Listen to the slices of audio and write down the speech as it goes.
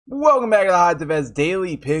Welcome back to the Hot Defense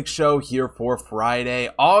Daily Pick Show here for Friday,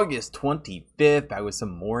 August 25th. Back with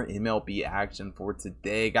some more MLB action for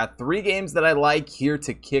today. Got three games that I like here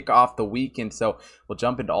to kick off the weekend, so we'll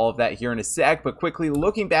jump into all of that here in a sec. But quickly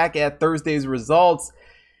looking back at Thursday's results,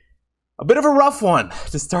 a bit of a rough one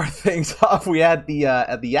to start things off. We had the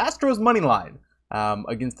Astros money line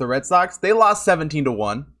against the Red Sox. They lost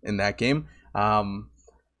 17-1 in that game.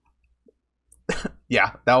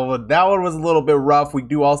 Yeah, that one was a little bit rough. We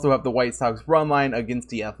do also have the White Sox run line against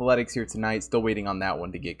the Athletics here tonight. Still waiting on that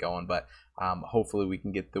one to get going, but hopefully we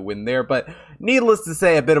can get the win there. But needless to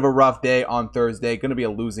say, a bit of a rough day on Thursday. Going to be a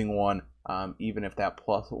losing one, even if that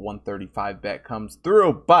plus 135 bet comes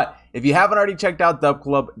through. But if you haven't already checked out Dub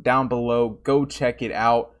Club down below, go check it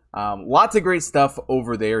out. Lots of great stuff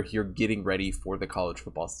over there here getting ready for the college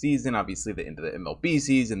football season. Obviously the end of the MLB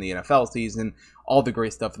season, the NFL season, all the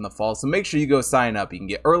great stuff in the fall. So make sure you go sign up. You can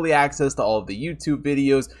get early access to all of the YouTube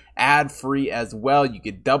videos, ad-free as well. You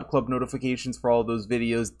get Dub Club notifications for all of those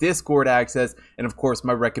videos, Discord access, and of course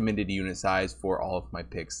my recommended unit size for all of my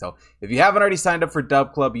picks. So if you haven't already signed up for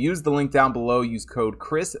Dub Club, use the link down below. Use code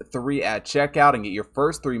CHRIS3 at checkout and get your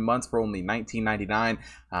first 3 months for only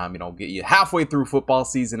 $19.99. Get you halfway through football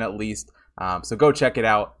season at least. So go check it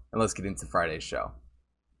out, and let's get into Friday's show.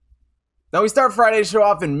 Now we start Friday's show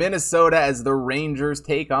off in Minnesota as the Rangers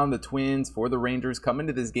take on the Twins. For the Rangers, come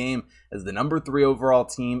into this game as the number 3 overall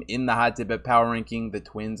team in the Hot Tip Power Ranking. The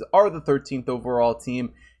Twins are the 13th overall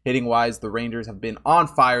team. Hitting wise, the Rangers have been on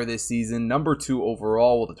fire this season. Number 2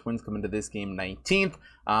 overall, while the Twins come into this game 19th.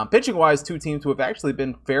 Pitching wise, two teams who have actually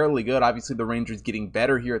been fairly good. Obviously, the Rangers getting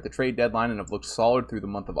better here at the trade deadline and have looked solid through the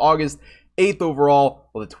month of August. 8th overall,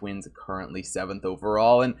 while the Twins are currently 7th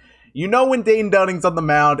overall. And you know when Dane Dunning's on the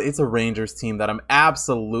mound, it's a Rangers team that I'm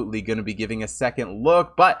absolutely going to be giving a second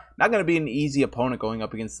look, but not going to be an easy opponent going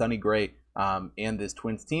up against Sonny Gray and this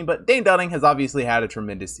Twins team. But Dane Dunning has obviously had a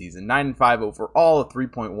tremendous season. 9-5 overall, a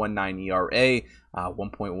 3.19 ERA,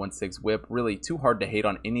 1.16 whip. Really too hard to hate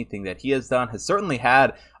on anything that he has done. Has certainly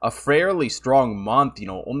had a fairly strong month,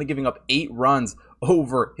 only giving up 8 runs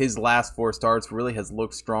over his last 4 starts. Really has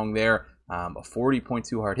looked strong there. A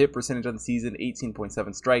 40.2 hard hit percentage on the season, 18.7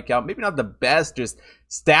 strikeout. Maybe not the best just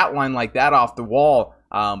stat line like that off the wall,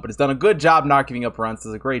 but has done a good job not giving up runs.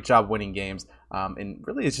 Does a great job winning games. And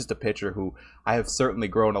really is just a pitcher who I have certainly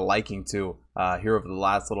grown a liking to here over the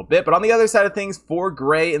last little bit. But on the other side of things, for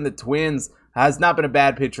Gray and the Twins, has not been a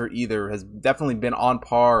bad pitcher either. Has definitely been on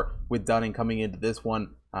par with Dunning coming into this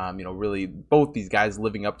one. Really both these guys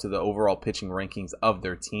living up to the overall pitching rankings of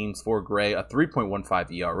their teams. For Gray, a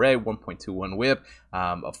 3.15 ERA, 1.21 whip,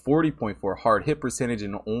 a 40.4 hard hit percentage,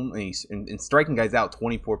 and only in striking guys out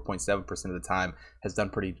 24.7% of the time. Has done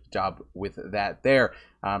pretty good job with that there.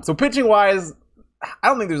 So pitching wise, I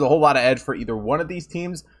don't think there's a whole lot of edge for either one of these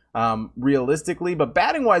teams. Realistically, but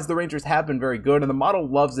batting wise, the Rangers have been very good, and the model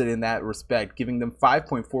loves it in that respect, giving them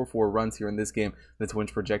 5.44 runs here in this game. The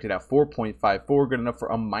Twins projected at 4.54, good enough for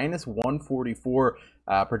a minus 144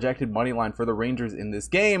 projected money line for the Rangers in this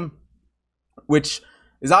game, which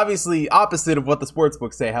is obviously opposite of what the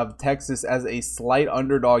sportsbooks say. Have Texas as a slight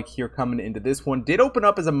underdog here coming into this one. Did open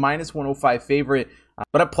up as a minus 105 favorite,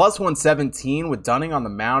 but at plus 117 with Dunning on the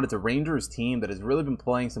mound. It's a Rangers team that has really been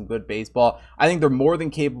playing some good baseball. I think they're more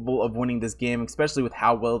than capable of winning this game, especially with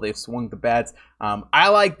how well they've swung the bats. I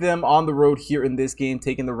like them on the road here in this game,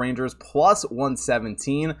 taking the Rangers plus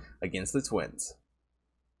 117 against the Twins.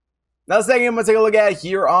 Now, the second game I'm going to take a look at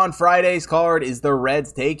here on Friday's card is the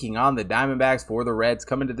Reds taking on the Diamondbacks. For the Reds,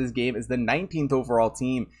 coming to this game is the 19th overall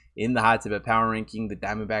team in the Hot Tip Power Ranking. The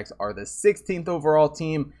Diamondbacks are the 16th overall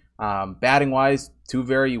team. Batting-wise, two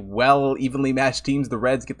very well evenly matched teams. The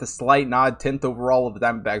Reds get the slight nod, 10th overall, while the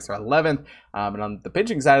Diamondbacks are 11th. And on the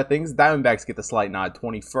pitching side of things, the Diamondbacks get the slight nod,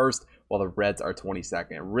 21st, while the Reds are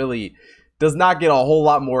 22nd. It really does not get a whole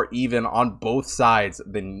lot more even on both sides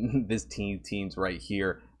than this teams right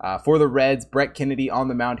here. For the Reds, Brett Kennedy on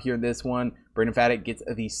the mound here in this one. Brandon Faddock gets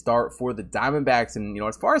the start for the Diamondbacks. And,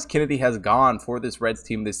 as far as Kennedy has gone for this Reds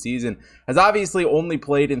team this season, has obviously only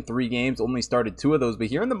played in 3 games, only started 2 of those. But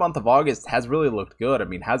here in the month of August, has really looked good. I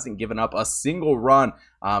mean, hasn't given up a single run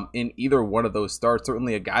in either one of those starts.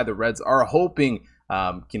 Certainly a guy the Reds are hoping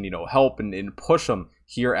can, help and push them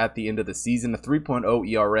here at the end of the season. A 3.0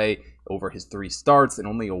 ERA over his 3 starts and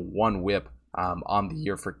only a 1 whip on the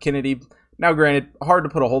year for Kennedy. Now, granted, hard to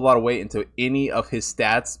put a whole lot of weight into any of his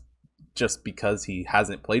stats just because he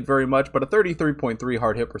hasn't played very much, but a 33.3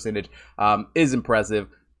 hard hit percentage is impressive.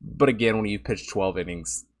 But again, when you pitch 12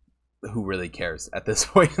 innings, who really cares at this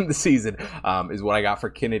point in the season, is what I got for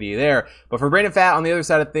Kennedy there. But for Brandon Pfaadt on the other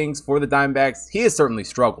side of things for the Diamondbacks, he has certainly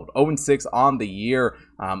struggled. 0-6 on the year,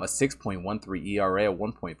 a 6.13 ERA, a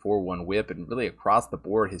 1.41 whip, and really across the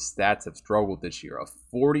board, his stats have struggled this year. A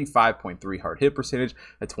 45.3 hard hit percentage,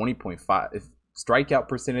 a 20.5 strikeout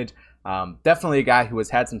percentage. Definitely a guy who has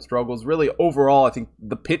had some struggles. Really, overall, I think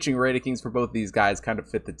the pitching ratings for both these guys kind of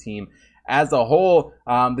fit the team as a whole.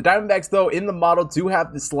 The Diamondbacks, though, in the model do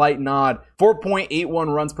have the slight nod.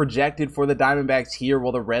 4.81 runs projected for the Diamondbacks here,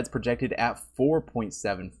 while the Reds projected at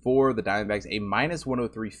 4.74. The Diamondbacks a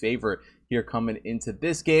 -103 favorite here coming into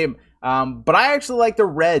this game. But I actually like the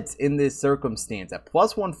Reds in this circumstance at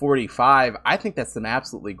 +145. I think that's some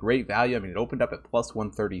absolutely great value. I mean, it opened up at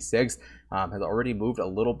 +136, has already moved a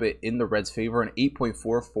little bit in the Reds' favor, an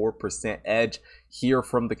 8.44% edge here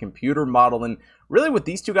from the computer model. And really, with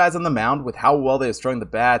these two guys on the mound, with how well they have strung the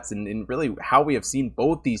bats, and really how we have seen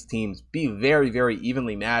both these teams be very, very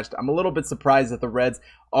evenly matched, I'm a little bit surprised that the Reds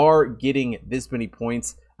are getting this many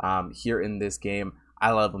points here in this game. I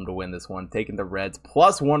love them to win this one, taking the Reds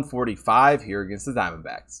 +145 here against the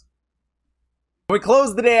Diamondbacks. We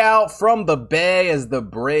close the day out from the Bay as the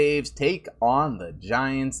Braves take on the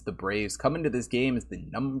Giants. The Braves come into this game as the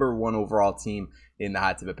 #1 overall team in the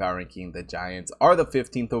Hot Tip Power Ranking. The Giants are the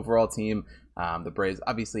 15th overall team. The Braves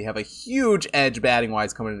obviously have a huge edge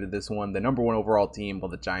batting-wise coming into this one. The #1 overall team, while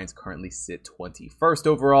the Giants currently sit 21st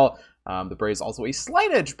overall. The Braves also a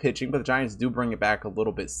slight edge pitching, but the Giants do bring it back a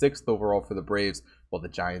little bit. 6th overall for the Braves, while the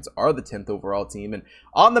Giants are the 10th overall team. And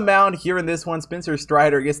on the mound here in this one, Spencer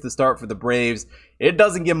Strider gets the start for the Braves. It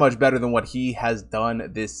doesn't get much better than what he has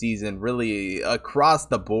done this season. Really, across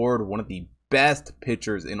the board, one of the best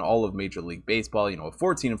pitchers in all of Major League Baseball. You know, a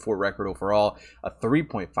 14-4 record overall, a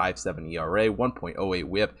 3.57 ERA, 1.08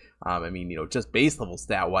 whip. I mean, you know, just base level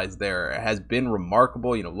stat wise there has been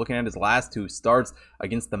remarkable. You know, looking at his last two starts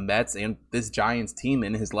against the Mets and this Giants team,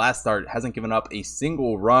 in his last start hasn't given up a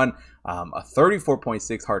single run, a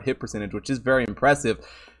 34.6 hard hit percentage, which is very impressive.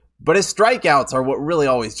 But his strikeouts are what really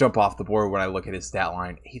always jump off the board when I look at his stat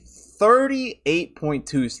line. A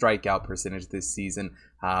 38.2 strikeout percentage this season,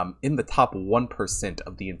 in the top 1%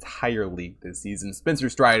 of the entire league this season. Spencer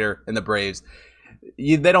Strider and the Braves,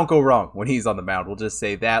 they don't go wrong when he's on the mound. We'll just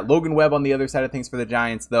say that. Logan Webb on the other side of things for the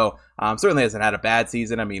Giants, though, certainly hasn't had a bad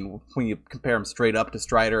season. I mean, when you compare him straight up to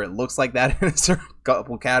Strider, it looks like that in a certain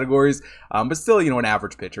couple categories. But still, you know, an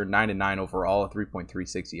average pitcher, 9-9 overall, a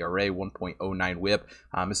 3.36 ERA, 1.09 whip.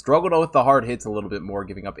 Has struggled with the hard hits a little bit more,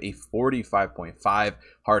 giving up a 45.5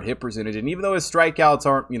 hard hit percentage. And even though his strikeouts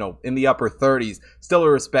aren't, you know, in the upper 30s, still a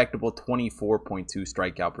respectable 24.2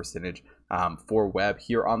 strikeout percentage for Webb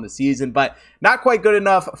here on the season. But not quite good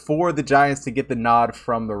enough for the Giants to get the nod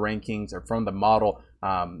from the rankings or from the model.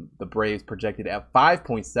 The Braves projected at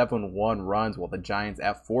 5.71 runs, while the Giants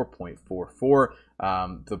at 4.44.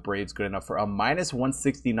 The Braves good enough for a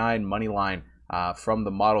 -169 money line from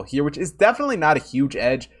the model here, which is definitely not a huge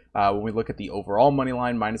edge when we look at the overall money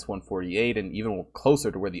line, -148, and even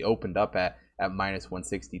closer to where they opened up at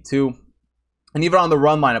 -162. And even on the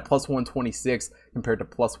run line at +126 compared to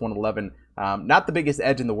 +111, not the biggest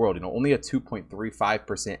edge in the world. You know, only a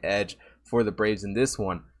 2.35% edge for the Braves in this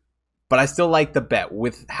one. But I still like the bet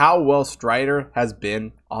with how well Strider has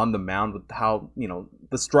been on the mound, with how, you know,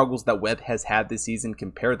 the struggles that Webb has had this season.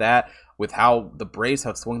 Compare that with how the Braves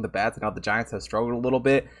have swung the bats and how the Giants have struggled a little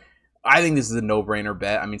bit. I think this is a no-brainer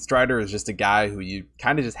bet. I mean, Strider is just a guy who you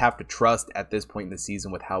kind of just have to trust at this point in the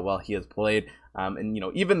season with how well he has played. And, you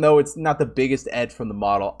know, even though it's not the biggest edge from the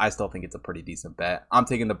model, I still think it's a pretty decent bet. I'm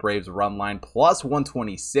taking the Braves run line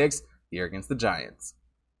 +126 here against the Giants.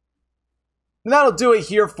 And that'll do it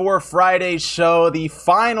here for Friday's show, the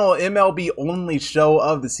final MLB only show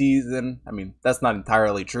of the season. I mean, that's not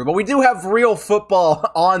entirely true, but we do have real football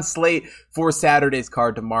on slate for Saturday's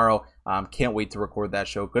card tomorrow. Can't wait to record that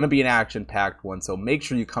show. Going to be an action-packed one, so make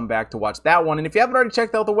sure you come back to watch that one. And if you haven't already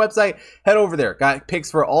checked out the website, head over there. Got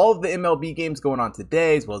picks for all of the MLB games going on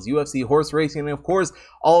today, as well as UFC, horse racing, and of course,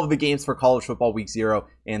 all of the games for college football week 0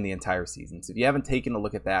 and the entire season. So if you haven't taken a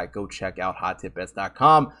look at that, go check out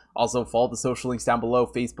hottipbets.com. Also, follow the social links down below: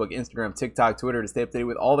 Facebook, Instagram, TikTok, Twitter, to stay up to date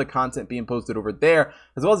with all the content being posted over there.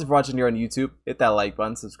 As well as if you're watching here on YouTube, hit that like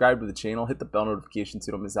button, subscribe to the channel, hit the bell notification so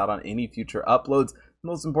you don't miss out on any future uploads.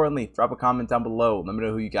 Most importantly, drop a comment down below. Let me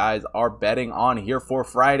know who you guys are betting on here for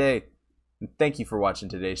Friday. And thank you for watching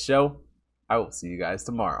today's show. I will see you guys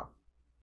tomorrow.